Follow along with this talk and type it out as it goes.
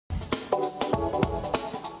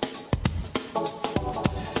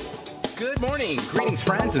Good morning. Greetings,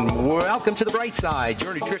 friends, and welcome to The Bright Side,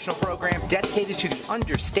 your nutritional program dedicated to the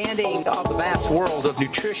understanding of the vast world of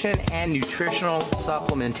nutrition and nutritional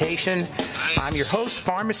supplementation. I'm your host,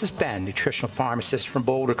 Pharmacist Ben, nutritional pharmacist from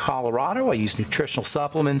Boulder, Colorado. I use nutritional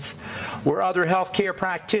supplements where other healthcare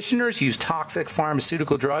practitioners use toxic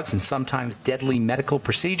pharmaceutical drugs and sometimes deadly medical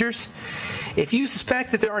procedures. If you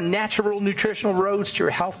suspect that there are natural nutritional roads to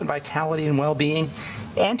your health and vitality and well-being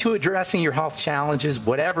and to addressing your health challenges,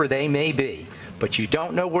 whatever they may be, but you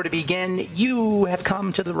don't know where to begin, you have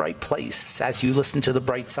come to the right place. As you listen to The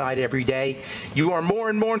Bright Side every day, you are more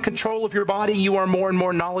and more in control of your body, you are more and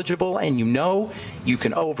more knowledgeable, and you know you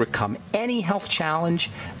can overcome any health challenge.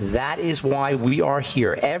 That is why we are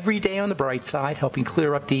here every day on The Bright Side, helping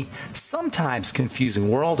clear up the sometimes confusing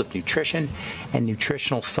world of nutrition and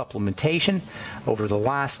nutritional supplementation. Over the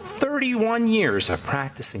last 31 years of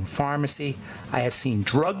practicing pharmacy, I have seen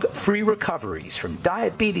drug-free recoveries from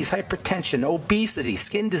diabetes, hypertension, obesity,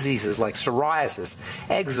 skin diseases like psoriasis,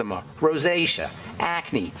 eczema, rosacea,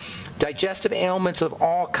 acne, digestive ailments of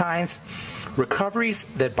all kinds, recoveries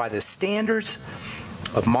that by the standards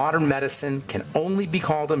of modern medicine can only be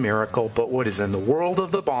called a miracle, but what is in the world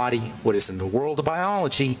of the body, what is in the world of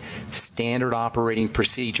biology, standard operating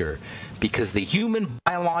procedure. Because the human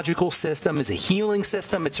biological system is a healing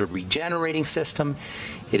system, it's a regenerating system.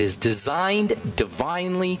 It is designed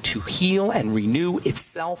divinely to heal and renew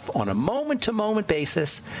itself on a moment-to-moment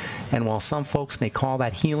basis. And while some folks may call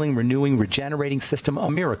that healing, renewing, regenerating system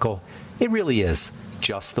a miracle, it really is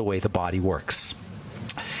just the way the body works.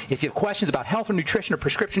 If you have questions about health or nutrition or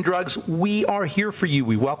prescription drugs, we are here for you.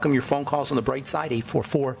 We welcome your phone calls on The Bright Side.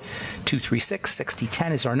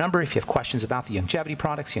 844-236-6010 is our number. If you have questions about the longevity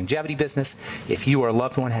products, longevity business, if you or a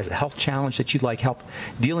loved one has a health challenge that you'd like help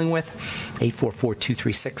dealing with,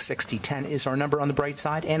 844-236-6010 is our number on The Bright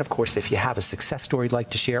Side. And, of course, if you have a success story you'd like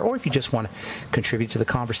to share, or if you just want to contribute to the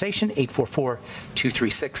conversation,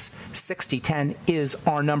 844-236-6010 is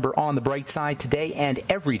our number on The Bright Side today and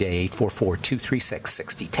every day,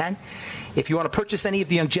 844-236-6010. If you want to purchase any of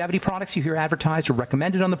the longevity products you hear advertised or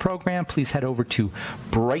recommended on the program, please head over to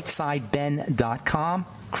brightsideben.com,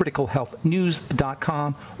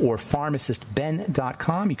 criticalhealthnews.com, or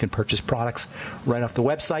pharmacistben.com. You can purchase products right off the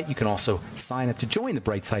website. You can also sign up to join the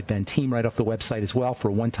Brightside Ben team right off the website as well for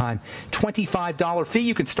a one-time $25 fee.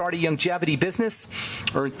 You can start a longevity business,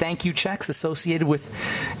 earn thank you checks associated with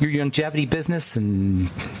your longevity business, and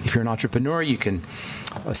if you're an entrepreneur, you can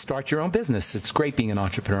start your own business. It's great being an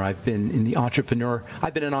entrepreneur. I've been an entrepreneur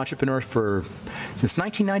since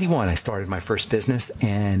 1991. I started my first business,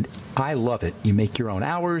 and I love it. You make your own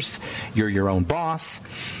hours. You're your own boss.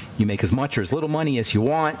 You make as much or as little money as you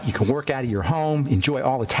want. You can work out of your home, enjoy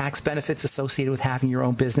all the tax benefits associated with having your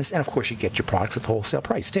own business, and of course you get your products at the wholesale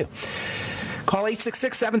price too. Call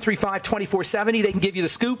 866-735-2470. They can give you the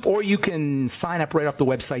scoop, or you can sign up right off the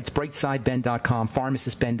websites, brightsideben.com,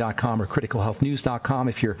 pharmacistben.com, or criticalhealthnews.com.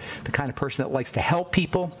 If you're the kind of person that likes to help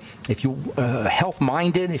people, if you're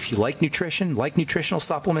health-minded, if you like nutrition, like nutritional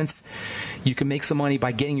supplements, you can make some money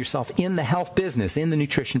by getting yourself in the health business, in the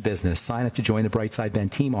nutrition business. Sign up to join the Brightside Ben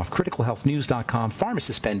team off criticalhealthnews.com,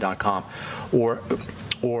 pharmacistben.com, or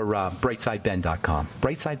brightsideben.com.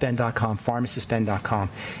 Brightsideben.com, pharmacistben.com,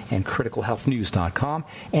 and criticalhealthnews.com.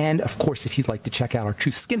 And, of course, if you'd like to check out our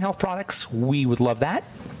Truth Skin Health products, we would love that.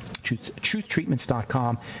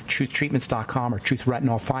 TruthTreatments.com, TruthTreatments.com, our Truth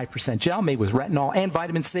Retinol 5% gel made with retinol and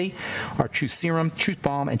vitamin C, our Truth Serum, Truth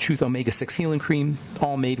Balm, and Truth Omega-6 Healing Cream,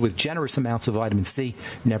 all made with generous amounts of vitamin C,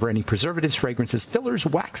 never any preservatives, fragrances, fillers,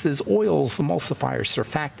 waxes, oils, emulsifiers,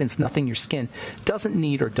 surfactants, nothing your skin doesn't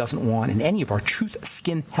need or doesn't want in any of our Truth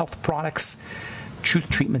Skin Health products.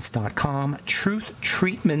 TruthTreatments.com,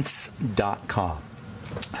 TruthTreatments.com.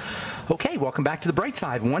 Okay, welcome back to The Bright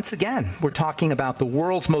Side. Once again, we're talking about the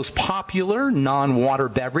world's most popular non-water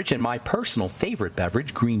beverage and my personal favorite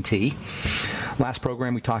beverage, green tea. Last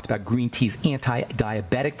program, we talked about green tea's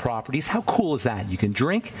anti-diabetic properties. How cool is that? You can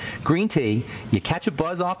drink green tea, you catch a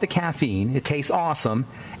buzz off the caffeine, it tastes awesome,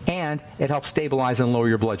 and it helps stabilize and lower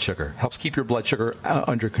your blood sugar. Helps keep your blood sugar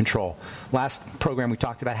under control. Last program, we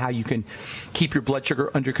talked about how you can keep your blood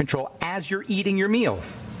sugar under control as you're eating your meal.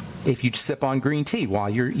 If you sip on green tea while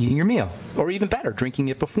you're eating your meal, or even better, drinking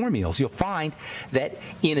it before meals, you'll find that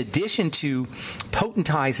in addition to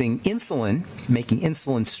potentizing insulin, making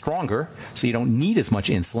insulin stronger so you don't need as much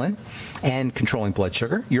insulin, and controlling blood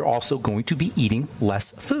sugar, you're also going to be eating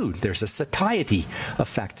less food. There's a satiety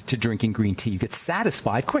effect to drinking green tea. You get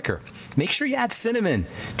satisfied quicker. Make sure you add cinnamon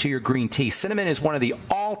to your green tea. Cinnamon is one of the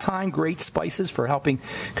all-time great spices for helping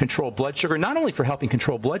control blood sugar, not only for helping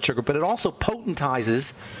control blood sugar, but it also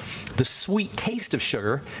potentizes the sweet taste of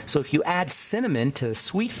sugar. So if you add cinnamon to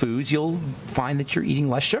sweet foods, you'll find that you're eating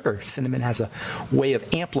less sugar. Cinnamon has a way of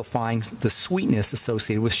amplifying the sweetness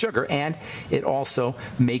associated with sugar, and it also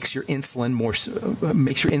makes your insulin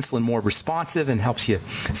more responsive and helps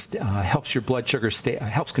your blood sugar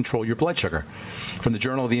helps control your blood sugar. From the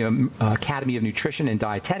Journal of the Academy of Nutrition and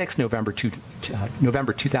Dietetics, November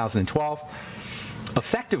 2012.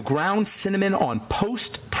 Effective ground cinnamon on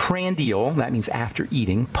postprandial, that means after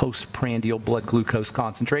eating, postprandial blood glucose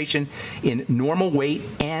concentration in normal weight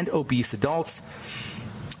and obese adults.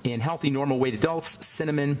 In healthy normal weight adults,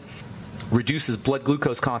 cinnamon reduces blood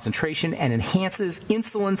glucose concentration and enhances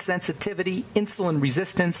insulin sensitivity, insulin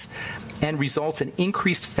resistance, and results in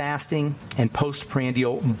increased fasting and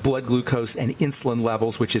postprandial blood glucose and insulin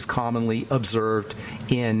levels, which is commonly observed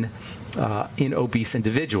in obese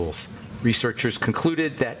individuals. Researchers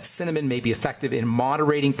concluded that cinnamon may be effective in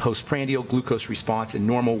moderating postprandial glucose response in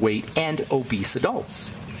normal weight and obese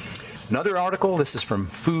adults. Another article, this is from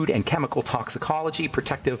Food and Chemical Toxicology,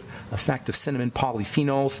 protective effect of cinnamon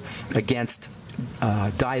polyphenols against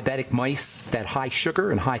diabetic mice fed high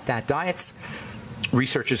sugar and high fat diets.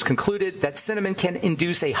 Researchers concluded that cinnamon can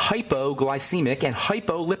induce a hypoglycemic and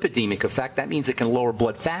hypolipidemic effect. That means it can lower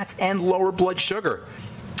blood fats and lower blood sugar.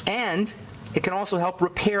 And it can also help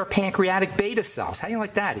repair pancreatic beta cells. How do you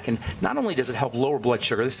like that? It can, not only does it help lower blood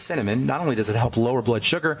sugar, this is cinnamon, not only does it help lower blood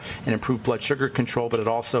sugar and improve blood sugar control, but it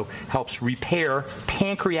also helps repair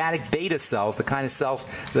pancreatic beta cells, the kind of cells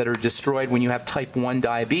that are destroyed when you have type 1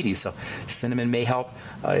 diabetes. So cinnamon may help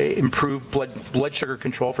improve blood sugar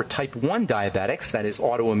control for type 1 diabetics, that is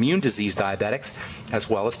autoimmune disease diabetics, as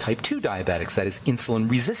well as type 2 diabetics, that is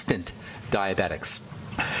insulin-resistant diabetics.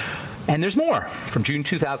 And there's more. From June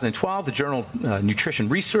 2012, the journal Nutrition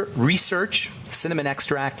Research, cinnamon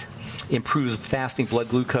extract improves fasting blood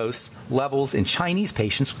glucose levels in Chinese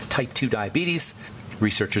patients with type 2 diabetes.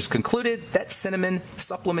 Researchers concluded that cinnamon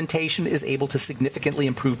supplementation is able to significantly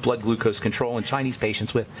improve blood glucose control in Chinese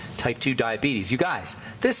patients with type 2 diabetes. You guys,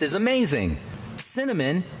 this is amazing.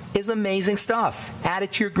 Cinnamon is amazing stuff. Add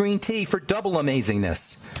it to your green tea for double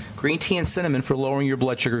amazingness. Green tea and cinnamon for lowering your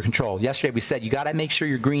blood sugar control. Yesterday we said you got to make sure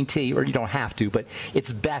your green tea, or you don't have to, but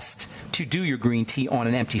it's best to do your green tea on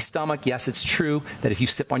an empty stomach. Yes, it's true that if you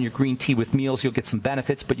sip on your green tea with meals, you'll get some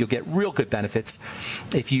benefits, but you'll get real good benefits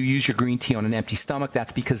if you use your green tea on an empty stomach.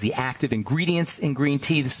 That's because the active ingredients in green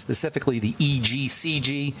tea, specifically the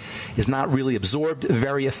EGCG, is not really absorbed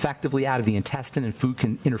very effectively out of the intestine, and food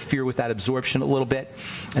can interfere with that absorption a little bit.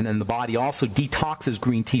 And then the body also detoxes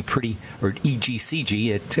green tea or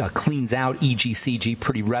EGCG. It cleans out EGCG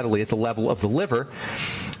pretty readily at the level of the liver,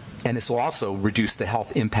 and this will also reduce the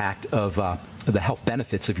health impact of the health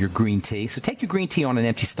benefits of your green tea. So take your green tea on an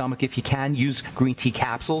empty stomach if you can. Use green tea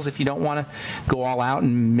capsules if you don't want to go all out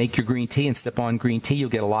and make your green tea and sip on green tea.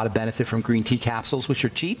 You'll get a lot of benefit from green tea capsules, which are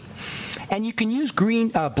cheap. And you can use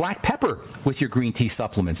black pepper with your green tea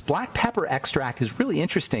supplements. Black pepper extract is really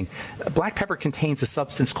interesting. Black pepper contains a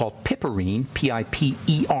substance called piperine,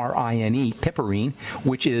 P-I-P-E-R-I-N-E, piperine,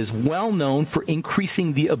 which is well known for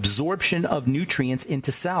increasing the absorption of nutrients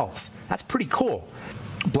into cells. That's pretty cool.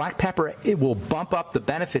 Black pepper, it will bump up the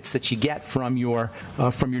benefits that you get from your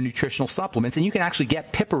nutritional supplements, and you can actually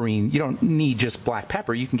get piperine. You don't need just black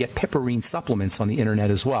pepper. You can get piperine supplements on the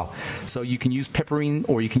internet as well. So you can use piperine,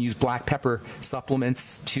 or you can use black pepper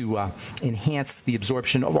supplements to enhance the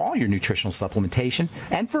absorption of all your nutritional supplementation,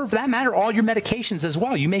 and for that matter, all your medications as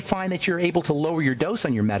well. You may find that you're able to lower your dose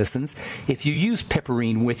on your medicines if you use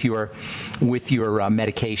piperine with your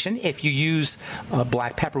medication. If you use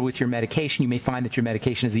black pepper with your medication, you may find that your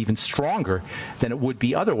medication is even stronger than it would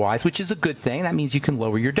be otherwise, which is a good thing. That means you can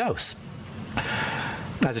lower your dose.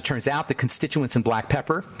 As it turns out, the constituents in black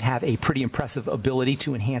pepper have a pretty impressive ability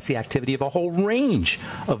to enhance the activity of a whole range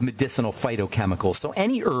of medicinal phytochemicals. So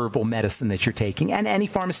any herbal medicine that you're taking, and any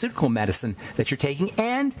pharmaceutical medicine that you're taking,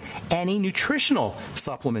 and any nutritional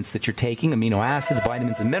supplements that you're taking, amino acids,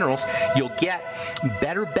 vitamins, and minerals, you'll get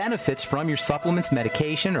better benefits from your supplements,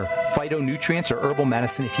 medication, or phytonutrients, or herbal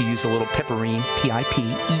medicine if you use a little piperine,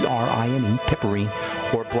 P-I-P-E-R-I-N-E,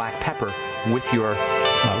 piperine, or black pepper with your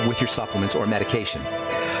supplements or medication.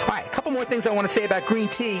 All right, a couple more things I want to say about green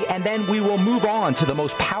tea, and then we will move on to the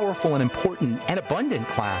most powerful and important and abundant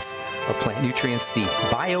class of plant nutrients, the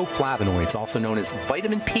bioflavonoids, also known as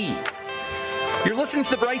vitamin P. You're listening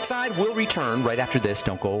to The Bright Side. We'll return right after this.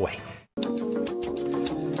 Don't go away.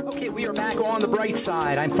 Okay, we We are back on the bright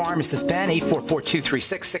side. I'm Pharmacist Ben.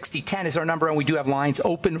 844-236-6010 is our number, and we do have lines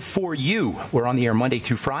open for you. We're on the air Monday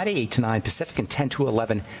through Friday, 8 to 9 Pacific and 10 to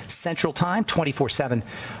 11 Central Time, 24/7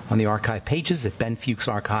 on the archive pages at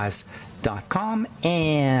benfuchsarchives.com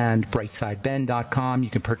and brightsideben.com. You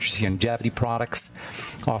can purchase longevity products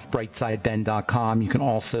off brightsideben.com. You can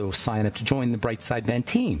also sign up to join the Brightside Ben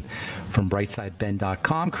team from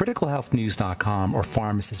brightsideben.com, criticalhealthnews.com, or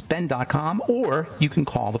pharmacistben.com, or you can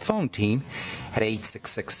call the phone team at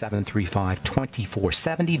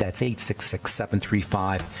 866-735-2470. That's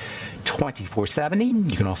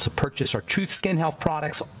 866-735-2470. You can also purchase our Truth Skin Health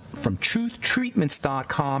products from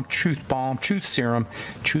truthtreatments.com, Truth Balm, Truth Serum,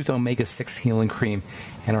 Truth Omega-6 Healing Cream,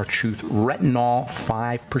 and our Truth Retinol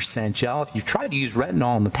 5% Gel. If you've tried to use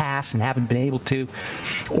retinol in the past and haven't been able to,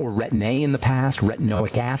 or Retin-A in the past,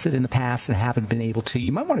 retinoic acid in the past and haven't been able to,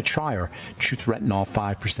 you might want to try our Truth Retinol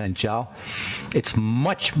 5% Gel. It's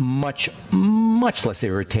much, much, much less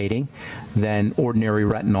irritating than ordinary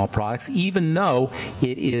retinol products, even though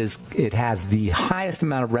it has the highest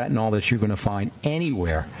amount of retinol that you're going to find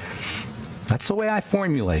anywhere. That's the way I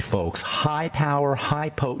formulate, folks. High power, high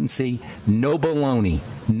potency, no baloney,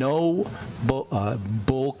 no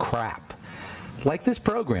bull crap. Like this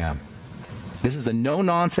program. This is a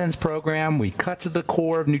no-nonsense program. We cut to the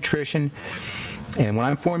core of nutrition. And when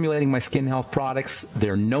I'm formulating my skin health products,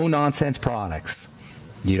 they're no-nonsense products.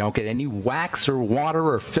 You don't get any wax or water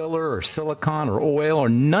or filler or silicone or oil or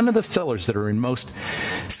none of the fillers that are in most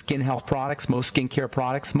skin health products, most skincare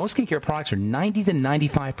products. Most skincare products are 90 to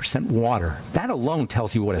 95% water. That alone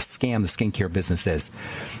tells you what a scam the skincare business is.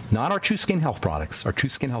 Not our True Skin Health products. Our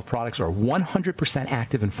True Skin Health products are 100%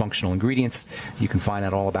 active and functional ingredients. You can find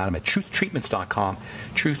out all about them at truthtreatments.com,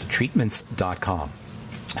 truthtreatments.com.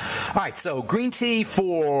 All right, so green tea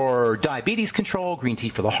for diabetes control, green tea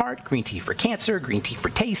for the heart, green tea for cancer, green tea for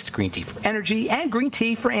taste, green tea for energy, and green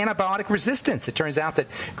tea for antibiotic resistance. It turns out that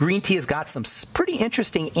green tea has got some pretty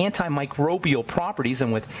interesting antimicrobial properties,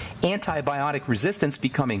 and with antibiotic resistance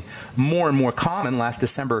becoming more and more common, last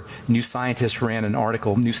December, New Scientist ran an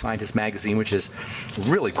article, New Scientist magazine, which is a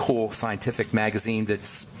really cool scientific magazine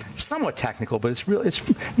that's somewhat technical, but it's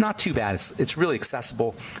not too bad. It's really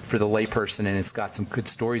accessible for the layperson, and it's got some good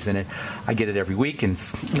stories in it. I get it every week, and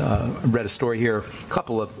read a story here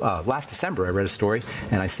last December. I read a story,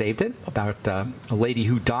 and I saved it, about a lady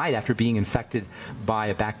who died after being infected by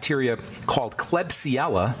a bacteria called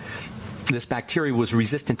Klebsiella. This bacteria was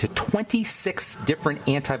resistant to 26 different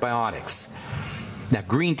antibiotics. Now,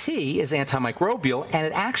 green tea is antimicrobial, and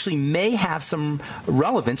it actually may have some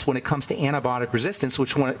relevance when it comes to antibiotic resistance,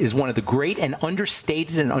 which is one of the great and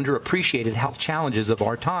understated and underappreciated health challenges of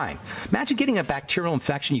our time. Imagine getting a bacterial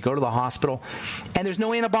infection, you go to the hospital, and there's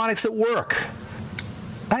no antibiotics that work.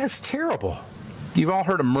 That's terrible. You've all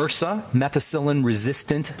heard of MRSA,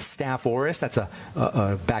 methicillin-resistant Staph aureus. That's a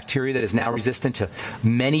bacteria that is now resistant to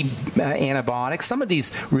many antibiotics. Some of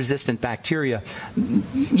these resistant bacteria,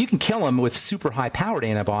 you can kill them with super high-powered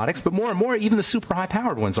antibiotics, but more and more, even the super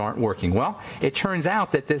high-powered ones aren't working. Well, it turns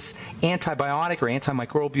out that this antibiotic or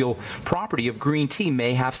antimicrobial property of green tea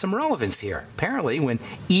may have some relevance here. Apparently, when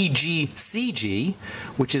EGCG,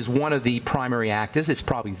 which is one of the primary actives, it's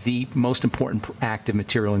probably the most important active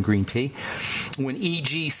material in green tea, when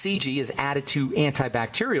EGCG is added to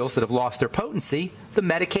antibacterials that have lost their potency, the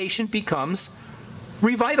medication becomes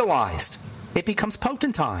revitalized. It becomes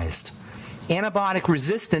potentized.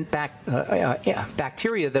 Antibiotic-resistant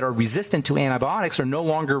bacteria that are resistant to antibiotics are no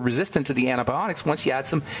longer resistant to the antibiotics once you add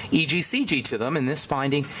some EGCG to them, and this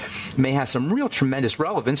finding may have some real tremendous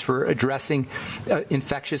relevance for addressing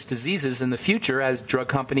infectious diseases in the future as drug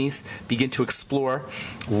companies begin to explore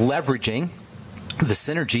leveraging the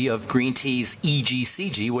synergy of green tea's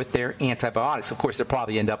EGCG with their antibiotics. Of course, they'll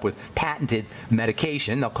probably end up with patented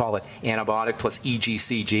medication. They'll call it antibiotic plus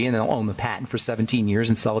EGCG, and they'll own the patent for 17 years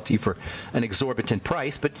and sell it to you for an exorbitant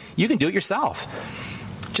price, but you can do it yourself.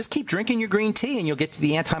 Just keep drinking your green tea and you'll get to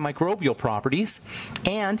the antimicrobial properties.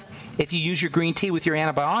 And if you use your green tea with your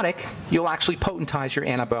antibiotic, you'll actually potentize your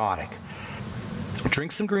antibiotic.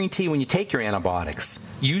 Drink some green tea when you take your antibiotics.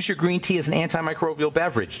 Use your green tea as an antimicrobial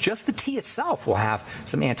beverage. Just the tea itself will have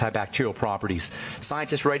some antibacterial properties.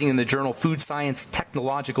 Scientists writing in the journal Food Science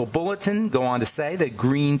Technological Bulletin go on to say that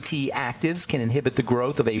green tea actives can inhibit the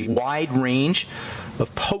growth of a wide range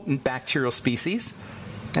of potent bacterial species.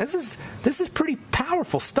 This is pretty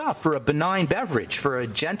powerful stuff for a benign beverage, for a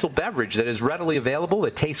gentle beverage that is readily available,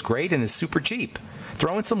 that tastes great, and is super cheap.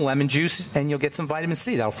 Throw in some lemon juice and you'll get some vitamin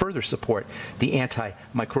C. That'll further support the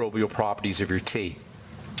antimicrobial properties of your tea.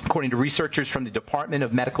 According to researchers from the Department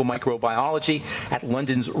of Medical Microbiology at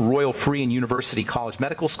London's Royal Free and University College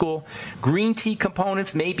Medical School, green tea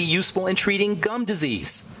components may be useful in treating gum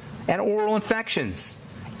disease and oral infections,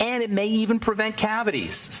 and it may even prevent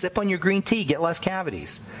cavities. Sip on your green tea, get less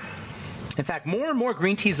cavities. In fact, more and more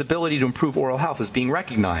green tea's ability to improve oral health is being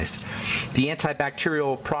recognized. The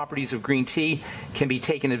antibacterial properties of green tea can be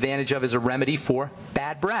taken advantage of as a remedy for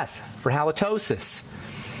bad breath, for halitosis.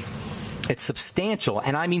 It's substantial,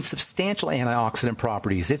 and I mean substantial antioxidant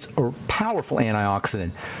properties. It's a powerful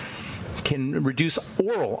antioxidant. Can reduce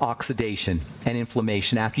oral oxidation and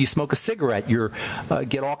inflammation. After you smoke a cigarette, you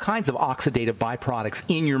get all kinds of oxidative byproducts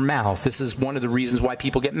in your mouth. This is one of the reasons why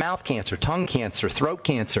people get mouth cancer, tongue cancer, throat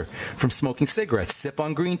cancer from smoking cigarettes. Sip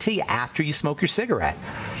on green tea after you smoke your cigarette.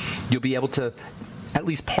 You'll be able to at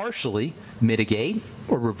least partially mitigate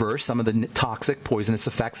or reverse some of the toxic, poisonous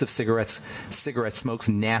effects of cigarette smoke's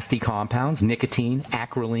nasty compounds, nicotine,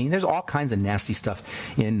 acrolein. There's all kinds of nasty stuff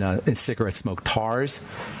in cigarette smoke. Tars.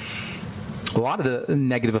 A lot of the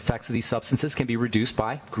negative effects of these substances can be reduced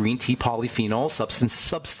by green tea polyphenol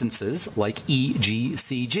substances like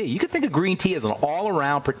EGCG. You can think of green tea as an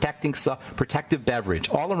all-around protective beverage,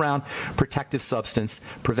 all-around protective substance,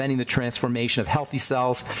 preventing the transformation of healthy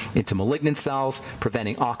cells into malignant cells,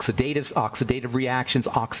 preventing oxidative reactions,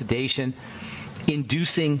 oxidation,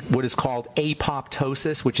 inducing what is called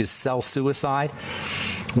apoptosis, which is cell suicide.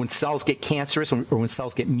 When cells get cancerous or when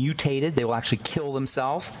cells get mutated, they will actually kill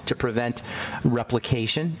themselves to prevent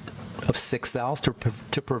replication of sick cells, to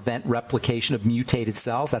prevent replication of mutated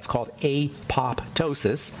cells. That's called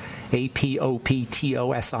apoptosis,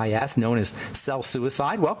 apoptosis, known as cell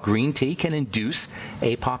suicide. Well, green tea can induce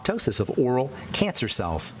apoptosis of oral cancer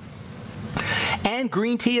cells. And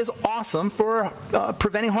green tea is awesome for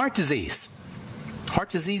preventing heart disease.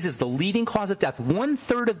 Heart disease is the leading cause of death.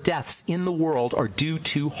 1/3 of deaths in the world are due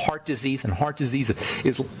to heart disease, and heart disease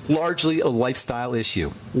is largely a lifestyle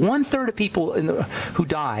issue. 1/3 of people who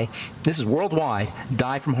die, this is worldwide,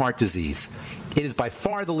 die from heart disease. It is by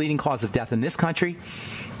far the leading cause of death in this country,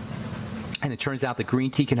 and it turns out that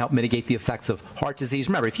green tea can help mitigate the effects of heart disease.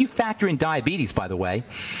 Remember, if you factor in diabetes, by the way,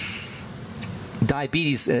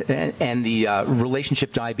 diabetes and the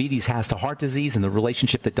relationship diabetes has to heart disease and the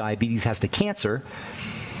relationship that diabetes has to cancer,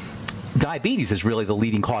 diabetes is really the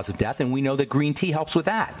leading cause of death, and we know that green tea helps with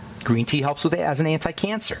that. Green tea helps with it as an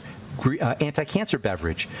anti-cancer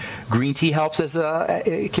beverage. Green tea helps as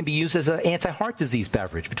it can be used as an anti-heart disease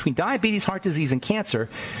beverage. Between diabetes, heart disease, and cancer,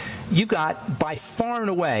 you've got by far and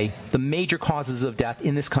away the major causes of death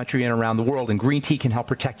in this country and around the world, and green tea can help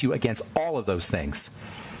protect you against all of those things.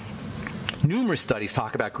 Numerous studies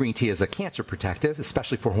talk about green tea as a cancer protective,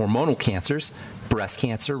 especially for hormonal cancers, breast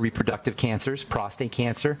cancer, reproductive cancers, prostate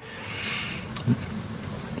cancer.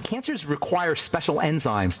 Cancers require special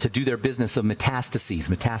enzymes to do their business of metastases.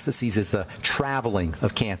 Metastases is the traveling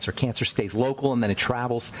of cancer. Cancer stays local and then it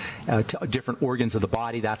travels to different organs of the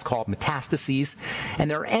body. That's called metastases.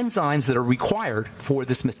 And there are enzymes that are required for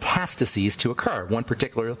this metastases to occur. One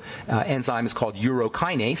particular enzyme is called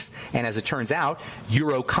urokinase. And as it turns out,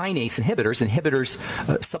 urokinase inhibitors,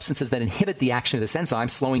 substances that inhibit the action of this enzyme,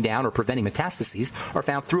 slowing down or preventing metastases, are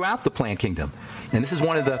found throughout the plant kingdom. And this is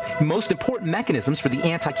one of the most important mechanisms for the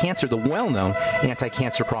the well-known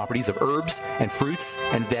anti-cancer properties of herbs and fruits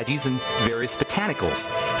and veggies and various botanicals.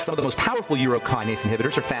 Some of the most powerful urokinase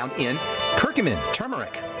inhibitors are found in curcumin,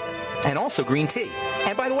 turmeric, and also green tea.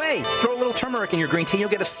 And by the way, throw a little turmeric in your green tea, you'll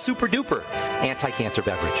get a super-duper anti-cancer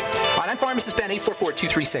beverage. All right, I'm Pharmacist Ben.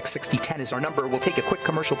 844-236-6010 is our number. We'll take a quick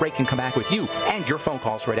commercial break and come back with you and your phone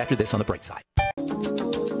calls right after this on The Bright Side.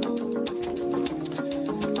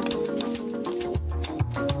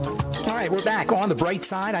 All right, we're back on The Bright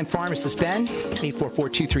Side. I'm Pharmacist Ben.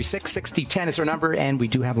 844-236-6010 is our number, and we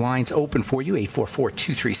do have lines open for you,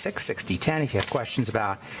 844-236-6010. If you have questions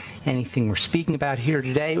about anything we're speaking about here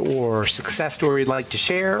today or success story you'd like to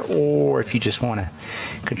share, or if you just want to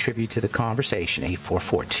contribute to the conversation,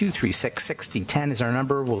 844-236-6010 is our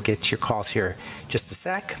number. We'll get your calls here in just a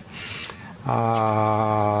sec.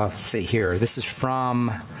 Let's see here. This is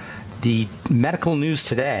from the Medical News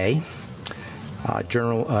Today.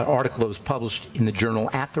 Article that was published in the journal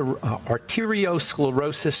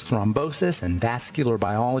Arteriosclerosis, Thrombosis, and Vascular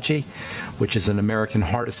Biology, which is an American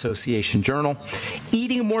Heart Association journal.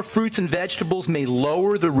 Eating more fruits and vegetables may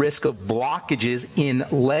lower the risk of blockages in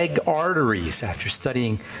leg arteries. After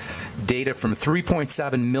studying data from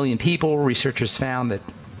 3.7 million people, researchers found that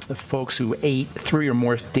the folks who ate 3 or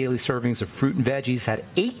more daily servings of fruit and veggies had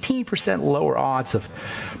 18% lower odds of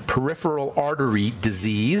peripheral artery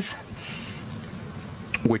disease,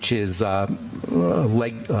 which is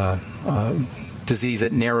leg disease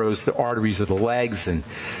that narrows the arteries of the legs and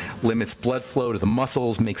limits blood flow to the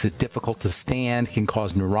muscles, makes it difficult to stand, can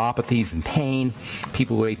cause neuropathies and pain.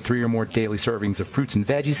 People who ate 3 or more daily servings of fruits and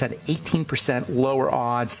veggies had 18% lower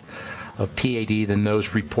odds of PAD than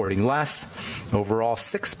those reporting less. Overall,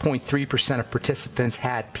 6.3% of participants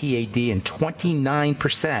had PAD and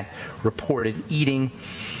 29% reported eating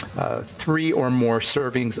 3 or more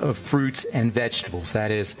servings of fruits and vegetables.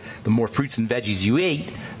 That is, the more fruits and veggies you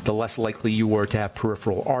ate, the less likely you were to have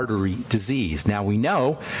peripheral artery disease. Now we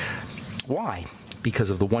know why. Because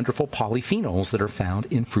of the wonderful polyphenols that are found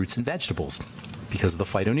in fruits and vegetables, because of the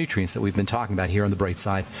phytonutrients that we've been talking about here on the Bright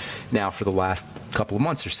Side now for the last couple of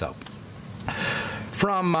months or so.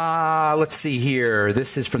 From, let's see here,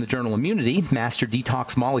 this is from the journal Immunity. Master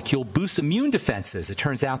detox molecule boosts immune defenses. It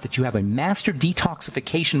turns out that you have a master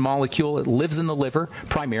detoxification molecule. It lives in the liver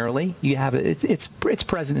primarily. You have it's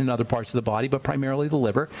present in other parts of the body, but primarily the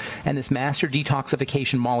liver. And this master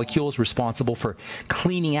detoxification molecule is responsible for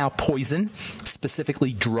cleaning out poison,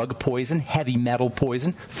 specifically drug poison, heavy metal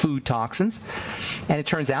poison, food toxins. And it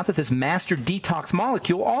turns out that this master detox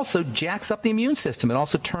molecule also jacks up the immune system. It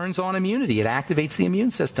also turns on immunity. It activates the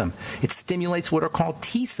immune system. It stimulates what are called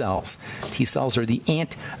T cells. T cells are the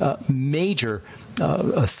major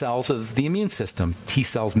cells of the immune system. T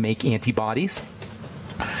cells make antibodies.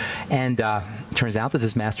 And it turns out that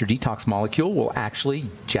this master detox molecule will actually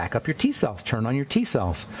jack up your T cells, turn on your T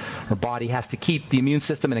cells. Our body has to keep the immune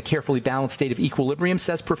system in a carefully balanced state of equilibrium,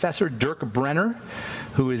 says Professor Dirk Brenner,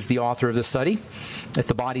 who is the author of the study. If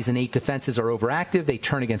the body's innate defenses are overactive, they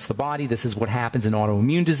turn against the body. This is what happens in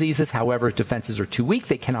autoimmune diseases. However, if defenses are too weak,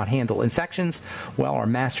 they cannot handle infections. Well, our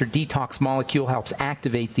master detox molecule helps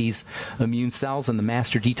activate these immune cells, and the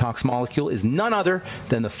master detox molecule is none other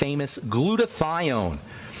than the famous glutathione.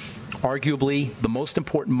 Arguably the most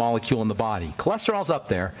important molecule in the body. Cholesterol's up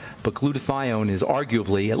there, but glutathione is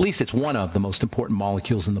arguably, at least it's one of the most important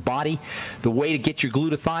molecules in the body. The way to get your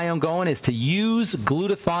glutathione going is to use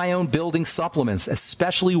glutathione building supplements,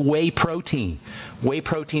 especially whey protein. Whey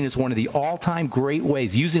protein is one of the all-time great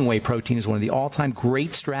ways. Using whey protein is one of the all-time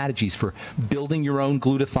great strategies for building your own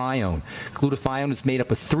glutathione. Glutathione is made up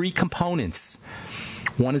of 3 components.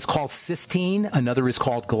 One is called cysteine, another is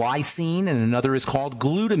called glycine, and another is called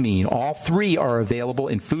glutamine. All 3 are available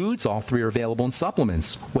in foods. All 3 are available in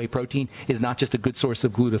supplements. Whey protein is not just a good source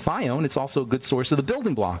of glutathione, it's also a good source of the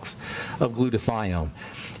building blocks of glutathione.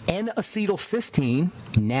 N-acetylcysteine,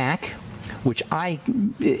 NAC, which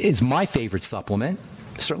is my favorite supplement.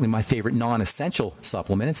 Certainly my favorite non-essential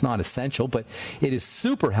supplement. It's not essential, but it is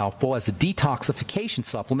super helpful as a detoxification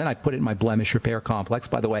supplement. I put it in my blemish repair complex.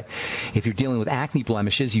 By the way, if you're dealing with acne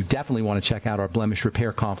blemishes, you definitely want to check out our blemish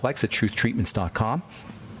repair complex at truthtreatments.com.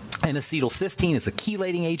 And acetylcysteine is a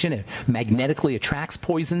chelating agent. It magnetically attracts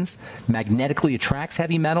poisons, magnetically attracts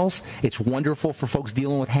heavy metals. It's wonderful for folks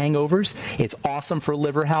dealing with hangovers. It's awesome for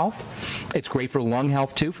liver health. It's great for lung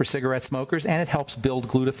health, too, for cigarette smokers, and it helps build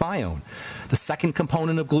glutathione. The second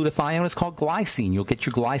component of glutathione is called glycine. You'll get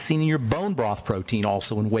your glycine in your bone broth protein,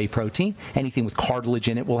 also in whey protein. Anything with cartilage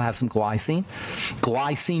in it will have some glycine.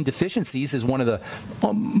 Glycine deficiencies is one of the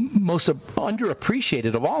most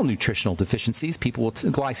underappreciated of all nutritional deficiencies.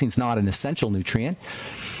 Glycine's not an essential nutrient.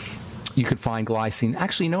 You can find glycine.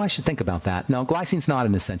 Actually, no, I should think about that. No, glycine's not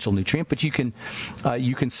an essential nutrient, but you can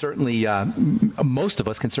certainly, most of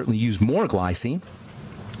us can certainly use more glycine.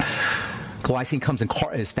 Glycine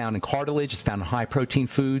is found in cartilage, it's found in high-protein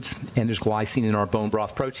foods, and there's glycine in our bone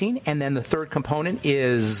broth protein. And then the third component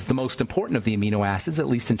is the most important of the amino acids, at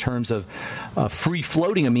least in terms of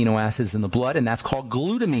free-floating amino acids in the blood, and that's called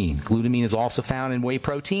glutamine. Glutamine is also found in whey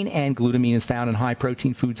protein, and glutamine is found in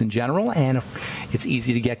high-protein foods in general, and it's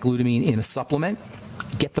easy to get glutamine in a supplement.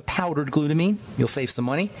 Get the powdered glutamine. You'll save some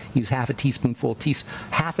money. Use half a teaspoonful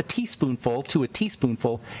to a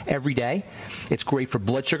teaspoonful every day. It's great for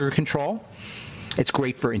blood sugar control. It's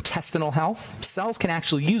great for intestinal health. Cells can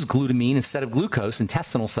actually use glutamine instead of glucose.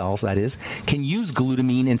 Intestinal cells, that is, can use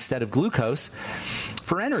glutamine instead of glucose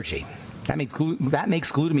for energy. That makes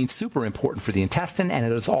glutamine super important for the intestine, and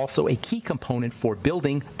it is also a key component for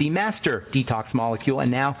building the master detox molecule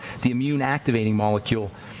and now the immune activating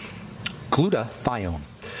molecule, glutathione.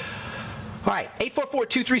 All right,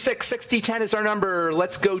 844-236-6010 is our number.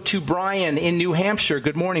 Let's go to Brian in New Hampshire.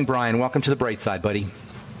 Good morning, Brian. Welcome to the Bright Side, buddy.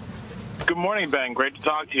 Good morning, Ben. Great to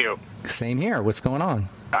talk to you. Same here. What's going on?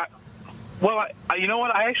 You know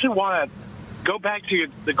what? I actually want to go back to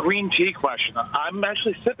the green tea question. I'm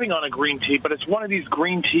actually sipping on a green tea, but it's one of these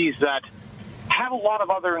green teas that have a lot of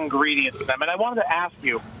other ingredients in them. And I wanted to ask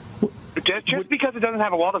you, just because it doesn't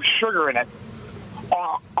have a lot of sugar in it,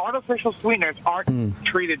 artificial sweeteners aren't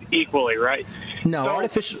treated equally, right? No,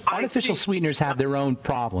 So artificial sweeteners have their own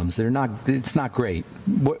problems. They're not. It's not great.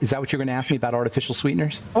 Is that what you're going to ask me about artificial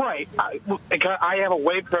sweeteners? Right. I have a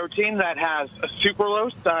whey protein that has a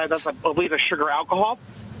sucralose. That's, I believe, a sugar alcohol.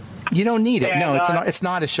 You don't need it. And, No, it's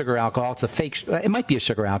not a sugar alcohol. It's a fake. It might be a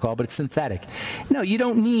sugar alcohol, but it's synthetic. No, you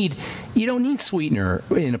don't need sweetener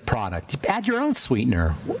in a product. Add your own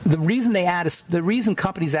sweetener. The reason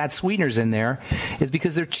companies add sweeteners in there is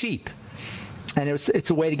because they're cheap. And it's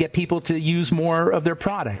a way to get people to use more of their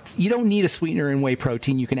product. You don't need a sweetener in whey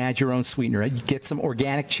protein. You can add your own sweetener. You get some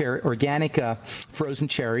organic frozen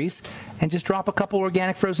cherries, and just drop a couple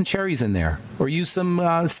organic frozen cherries in there, or use some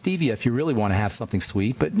stevia if you really want to have something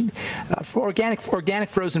sweet. But for organic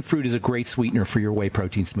frozen fruit is a great sweetener for your whey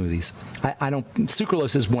protein smoothies.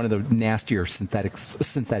 Sucralose is one of the nastier synthetic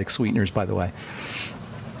sweeteners, by the way.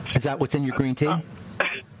 Is that what's in your green tea?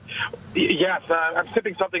 Yes, I'm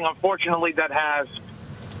sipping something, unfortunately, that has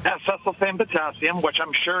acesulfame potassium, which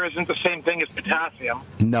I'm sure isn't the same thing as potassium.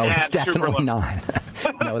 No, it's definitely not.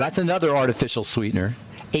 No, that's another artificial sweetener.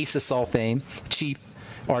 Acesulfame, cheap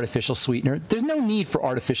artificial sweetener. There's no need for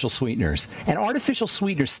artificial sweeteners. And artificial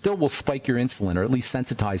sweeteners still will spike your insulin, or at least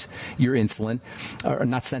sensitize your insulin, or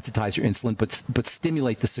not sensitize your insulin, but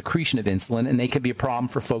stimulate the secretion of insulin, and they can be a problem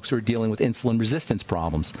for folks who are dealing with insulin resistance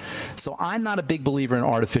problems. So I'm not a big believer in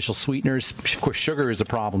artificial sweeteners. Of course, sugar is a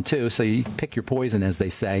problem too, so you pick your poison, as they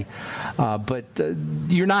say. But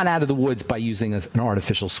you're not out of the woods by using an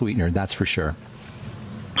artificial sweetener, that's for sure.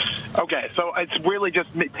 Okay, so it's really just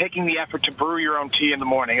taking the effort to brew your own tea in the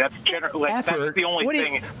morning. That's generally that's the only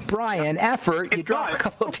thing. Brian, effort. You drop a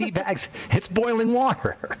couple of tea bags. It's boiling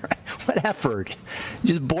water. What effort?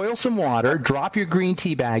 Just boil some water. Drop your green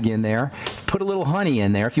tea bag in there. Put a little honey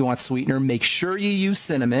in there if you want sweetener. Make sure you use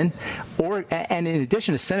cinnamon. And in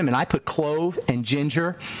addition to cinnamon, I put clove and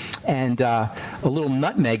ginger and a little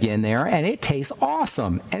nutmeg in there, and it tastes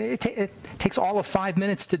awesome. And it takes all of 5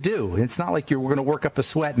 minutes to do. It's not like you're going to work up a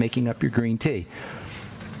sweat making up your green tea.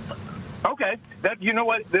 Okay, you know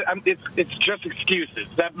what? It's just excuses.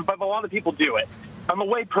 But a lot of people do it. On the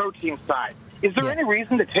whey protein side, is there any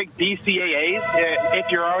reason to take BCAAs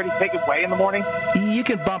if you're already taking whey in the morning? You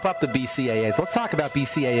can bump up the BCAAs. Let's talk about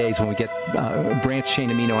BCAAs when we get branched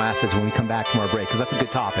chain amino acids when we come back from our break, because that's a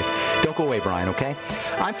good topic. Don't go away, Brian, okay?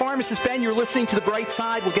 I'm Pharmacist Ben. You're listening to The Bright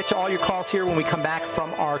Side. We'll get to all your calls here when we come back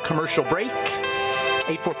from our commercial break.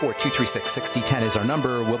 844-236-6010 is our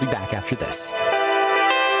number. We'll be back after this.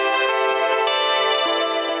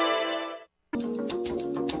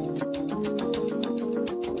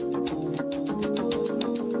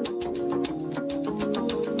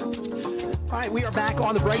 All right, we are back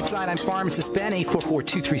on The Bright Side. I'm Pharmacist Ben.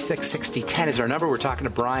 844-236-6010 is our number. We're talking to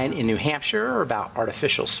Brian in New Hampshire about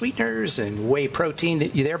artificial sweeteners and whey protein.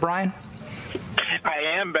 You there, Brian? I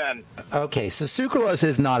am, Ben. Okay, so sucralose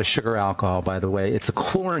is not a sugar alcohol, by the way. It's a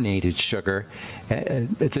chlorinated sugar.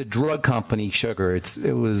 It's a drug company sugar.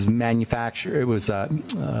 It was manufactured. It was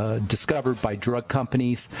discovered by drug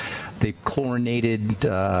companies. They chlorinated.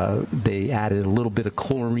 They added a little bit of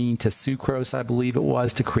chlorine to sucrose, I believe it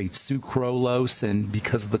was, to create sucralose. And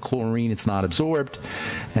because of the chlorine, it's not absorbed,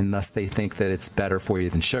 and thus they think that it's better for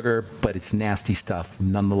you than sugar. But it's nasty stuff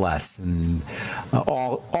nonetheless. And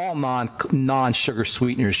all non-sugar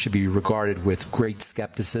sweeteners should be regarded with great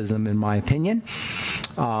skepticism, in my opinion.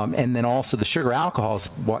 And then also the sugar alcohols,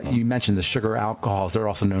 what you mentioned, the sugar alcohols, they're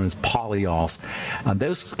also known as polyols.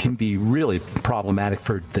 Those can be really problematic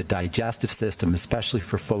for the digestive system, especially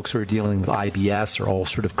for folks who are dealing with IBS or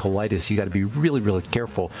ulcerative colitis. You got to be really, really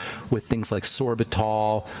careful with things like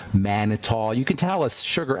sorbitol, mannitol. You can tell a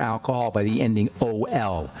sugar alcohol by the ending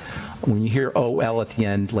OL. When you hear OL at the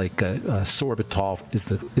end, like sorbitol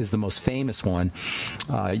is the most famous one,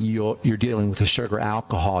 you're dealing with a sugar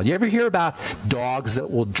alcohol. You ever hear about dogs that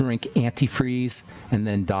will drink antifreeze and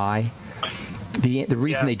then die? The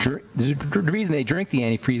reason they drink the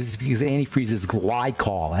antifreeze is because antifreeze is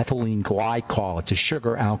glycol, ethylene glycol. It's a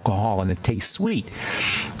sugar alcohol and it tastes sweet,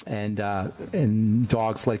 and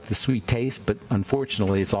dogs like the sweet taste, but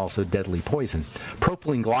unfortunately it's also deadly poison.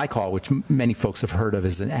 Propylene glycol, which many folks have heard of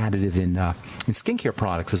as an additive in skincare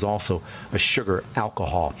products, is also a sugar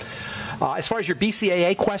alcohol. As far as your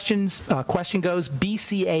BCAA question goes,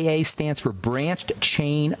 BCAA stands for branched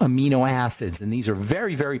chain amino acids, and these are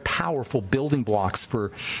very, very powerful building blocks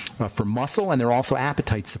for muscle, and they're also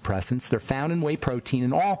appetite suppressants. They're found in whey protein,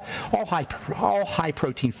 and all high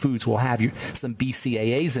protein foods will have some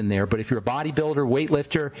BCAAs in there. But if you're a bodybuilder,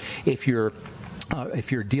 weightlifter, if you're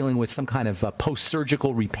If you're dealing with some kind of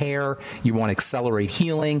post-surgical repair, you want to accelerate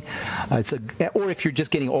healing. Or if you're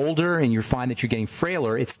just getting older and you find that you're getting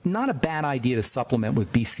frailer, it's not a bad idea to supplement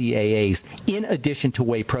with BCAAs in addition to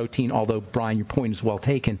whey protein, although, Brian, your point is well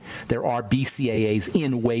taken. There are BCAAs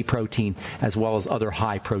in whey protein as well as other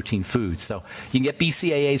high-protein foods. So you can get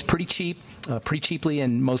BCAAs pretty cheaply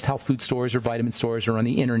in most health food stores or vitamin stores or on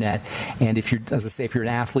the internet. And if you're, as I say, if you're an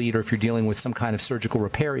athlete or if you're dealing with some kind of surgical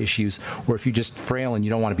repair issues, or if you're just frail and you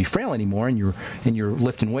don't want to be frail anymore and you're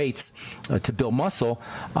lifting weights to build muscle,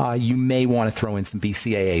 you may want to throw in some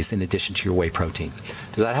BCAAs in addition to your whey protein.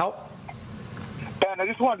 Does that help? Ben, I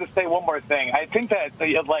just wanted to say one more thing. I think that,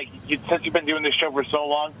 since you've been doing this show for so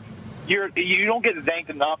long, you don't get thanked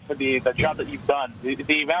enough for the job that you've done.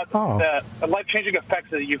 The amount, the life-changing effects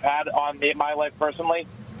that you've had on my life personally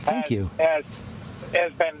has been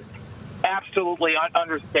absolutely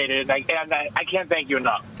understated, and I can't thank you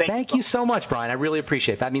enough. Thank you so much, Brian. I really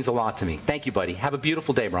appreciate it. That means a lot to me. Thank you, buddy. Have a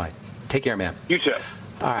beautiful day, Brian. Take care, man. You too.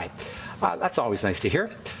 All right. That's always nice to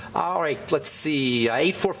hear. All right, let's see.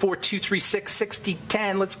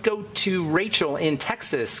 844-236-6010. Let's go to Rachel in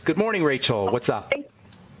Texas. Good morning, Rachel. What's up?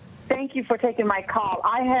 Thank you for taking my call.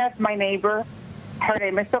 I have my neighbor. Her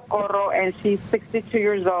name is Socorro, and she's 62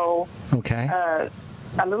 years old. Okay.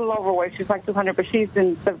 A little overweight. She's like 200, but she's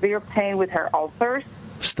in severe pain with her ulcers.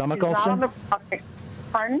 Stomach ulcer?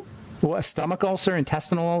 Pardon? What, a stomach ulcer,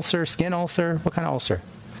 intestinal ulcer, skin ulcer? What kind of ulcer?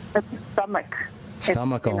 Stomach.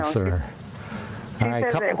 Stomach ulcer. She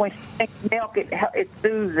says that when she takes milk, it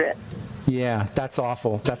soothes it. Yeah, that's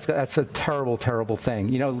awful. That's a terrible, terrible thing.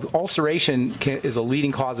 You know, ulceration is a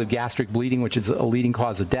leading cause of gastric bleeding, which is a leading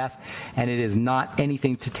cause of death, and it is not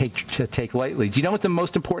anything to take lightly. Do you know what the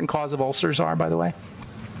most important cause of ulcers are, by the way?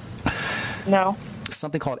 No.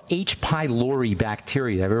 Something called H. pylori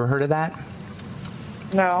bacteria. Have you ever heard of that?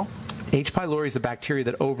 No. H. pylori is a bacteria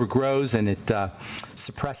that overgrows and it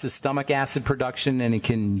suppresses stomach acid production, and it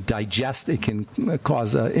can digest, it can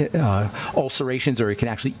cause ulcerations, or it can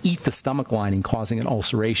actually eat the stomach lining, causing an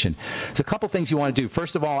ulceration. So a couple things you want to do.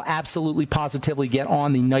 First of all, absolutely positively get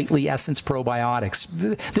on the Nightly Essence probiotics.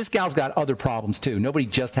 This gal's got other problems too. Nobody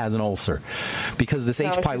just has an ulcer, because this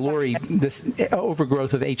H. pylori, this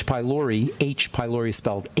overgrowth of H. pylori is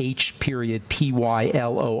spelled H.Pylori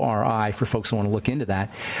for folks who want to look into that.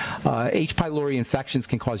 H. pylori infections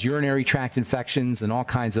can cause urinary tract infections and all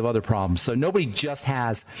kinds of other problems. So nobody just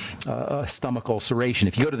has a stomach ulceration.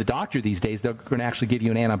 If you go to the doctor these days, they're going to actually give you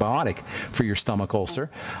an antibiotic for your stomach ulcer.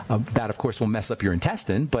 That, of course, will mess up your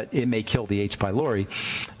intestine, but it may kill the H. pylori.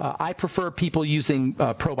 I prefer people using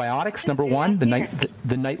probiotics, number one,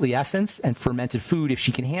 the Nightly Essence, and fermented food. If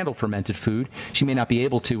she can handle fermented food, she may not be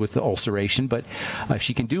able to with the ulceration, but if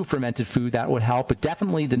she can do fermented food, that would help. But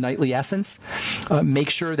definitely the Nightly Essence. Make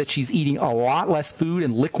sure that she's eating a lot less food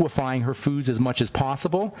and liquefying her foods as much as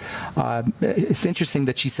possible. It's interesting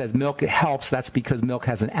that she says milk helps. That's because milk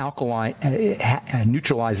has an alkaline,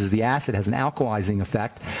 neutralizes the acid, has an alkalizing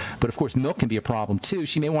effect. But of course, milk can be a problem too.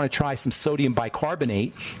 She may want to try some sodium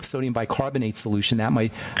bicarbonate solution. That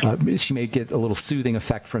might, she may get a little soothing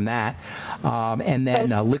effect from that. And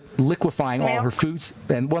then liquefying all her foods.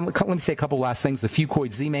 And let me say a couple last things. The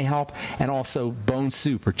Fucoid Z may help, and also bone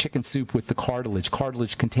soup or chicken soup with the cartilage.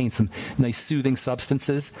 Cartilage contains some nice soothing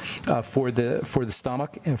substances for the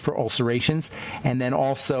stomach and for ulcerations. And then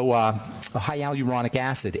also hyaluronic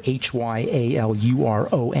acid,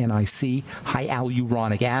 HYALURONIC,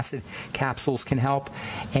 hyaluronic acid capsules can help.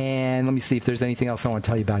 And let me see if there's anything else I want to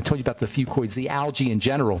tell you about. I told you about the Fucoid Z, algae in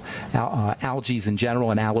general, algae in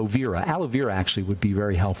general, and aloe vera. Aloe vera actually would be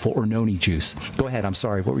very helpful, or noni juice. Go ahead. I'm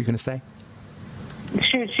sorry. What were you going to say?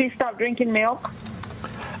 Should she stop drinking milk?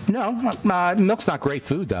 No, milk's not great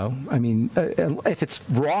food, though. I mean, if it's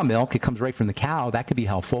raw milk, it comes right from the cow. That could be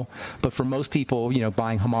helpful. But for most people, you know,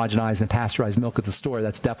 buying homogenized and pasteurized milk at the store,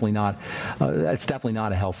 that's definitely not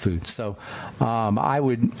a health food. So, I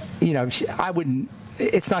wouldn't.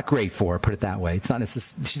 It's not great for her. Put it that way. It's not.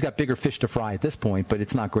 She's got bigger fish to fry at this point, but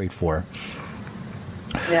it's not great for her.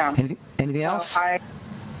 Yeah. Anything else? Okay.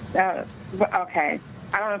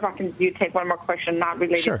 I don't know if I can take one more question, not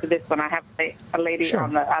related to this one. I have a lady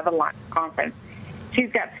on the other line conference.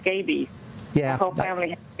 She's got scabies. Yeah. The whole family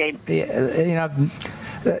has scabies. Yeah,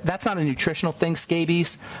 that's not a nutritional thing,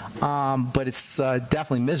 scabies, but it's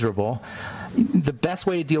definitely miserable. The best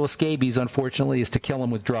way to deal with scabies, unfortunately, is to kill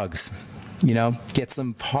them with drugs. You know, get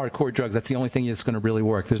some hardcore drugs. That's the only thing that's going to really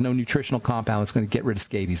work. There's no nutritional compound that's going to get rid of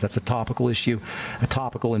scabies. That's a topical issue, a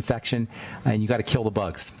topical infection, and you got to kill the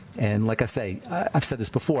bugs. And like I say, I've said this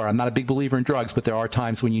before, I'm not a big believer in drugs, but there are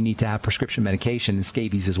times when you need to have prescription medication, and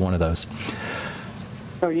scabies is one of those.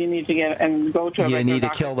 So you need to go to a doctor. You need to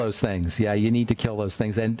kill those things. Yeah, you need to kill those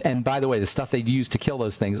things. And by the way, the stuff they use to kill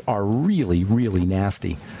those things are really, really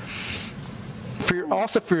nasty.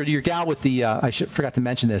 Also for your gal with the, forgot to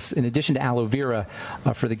mention this, in addition to aloe vera,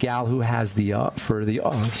 for the gal who has the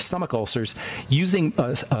stomach ulcers, using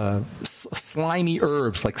slimy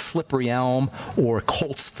herbs like slippery elm or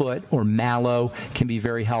colt's foot or mallow can be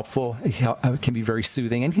very helpful. It can be very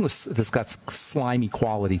soothing. Anything that's got slimy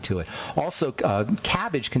quality to it. Also,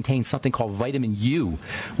 cabbage contains something called vitamin U,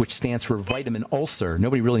 which stands for vitamin ulcer.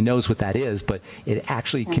 Nobody really knows what that is, but it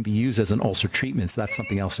actually can be used as an ulcer treatment. So that's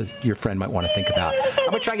something else that your friend might want to think about. I'm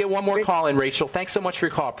going to try and get one more call in, Rachel. Thanks so much for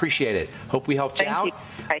your call. Appreciate it. Hope we helped you out.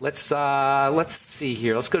 Let's see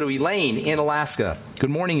here. Let's go to Elaine in Alaska. Good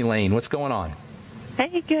morning, Elaine. What's going on?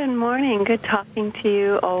 Hey, good morning. Good talking to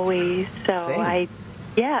you always. So Same.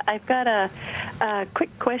 I've got a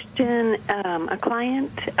quick question. A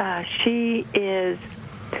client, she is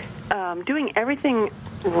doing everything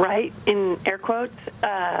right in air quotes,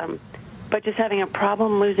 but just having a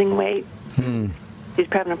problem losing weight. She's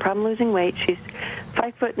having a problem losing weight. She's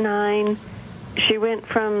 5'9". She went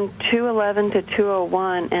from 211 to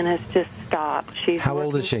 201 and has just stopped. How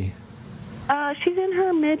old is she? She's in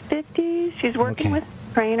her mid-50s. She's working with a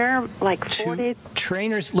trainer, like 40.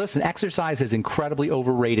 Trainers, listen, exercise is incredibly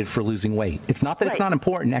overrated for losing weight. It's not that it's not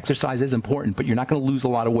important. Exercise is important, but you're not going to lose a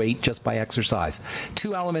lot of weight just by exercise.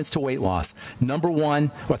 2 elements to weight loss. Number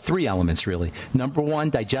one, or 3 elements really. Number one,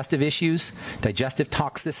 digestive issues. Digestive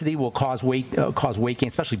toxicity will cause weight gain,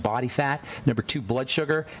 especially body fat. Number 2, blood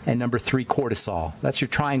sugar. And number 3, cortisol. That's your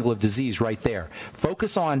triangle of disease right there.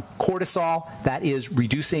 Focus on cortisol. That is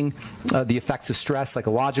reducing the effects of stress,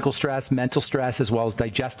 psychological stress, mental stress, as well as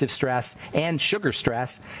digestive stress and sugar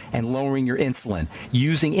stress, and lowering your insulin.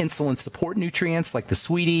 Using insulin support nutrients like the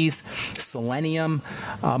sweeties, selenium,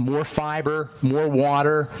 more fiber, more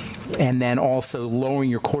water, and then also lowering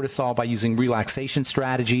your cortisol by using relaxation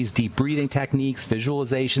strategies, deep breathing techniques,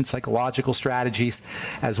 visualization, psychological strategies,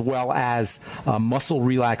 as well as muscle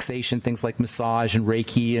relaxation, things like massage and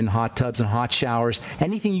Reiki and hot tubs and hot showers.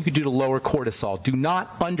 Anything you could do to lower cortisol. Do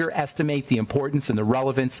not underestimate the importance and the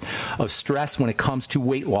relevance of stress when it comes to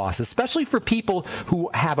weight loss, especially for people who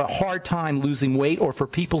have a hard time losing weight, or for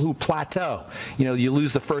people who plateau. You know, you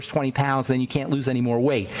lose the first 20 pounds, then you can't lose any more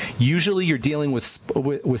weight. Usually you're dealing with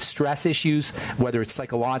stress issues, whether it's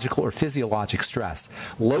psychological or physiologic stress.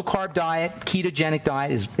 Low-carb diet, ketogenic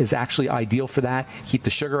diet is actually ideal for that. Keep the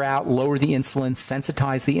sugar out, lower the insulin,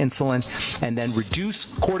 sensitize the insulin, and then reduce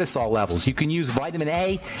cortisol levels. You can use vitamin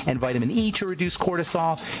A and vitamin E to reduce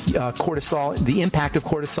cortisol, the impact of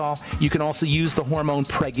cortisol. You can also use the hormone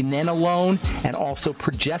pregnenolone and also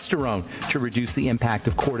progesterone to reduce the impact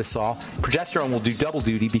of cortisol. Progesterone will do double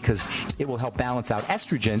duty because it will help balance out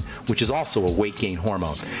estrogen, which is also a weight gain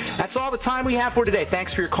hormone. That's all the time we have for today.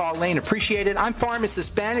 Thanks for your call, Elaine. Appreciate it. I'm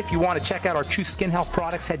Pharmacist Ben. If you want to check out our Truth Skin Health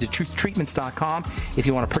products, head to truthtreatments.com. If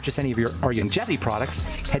you want to purchase any of our longevity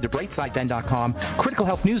products, head to brightsideben.com,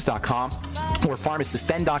 criticalhealthnews.com, or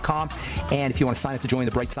pharmacistben.com. And if you want to sign up to join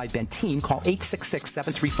the Brightside Ben team, call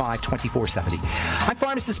 866-735-2470. I'm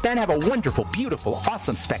Pharmacist Ben. Have a wonderful, beautiful,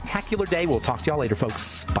 awesome, spectacular day. We'll talk to y'all later,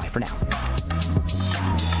 folks. Bye for now.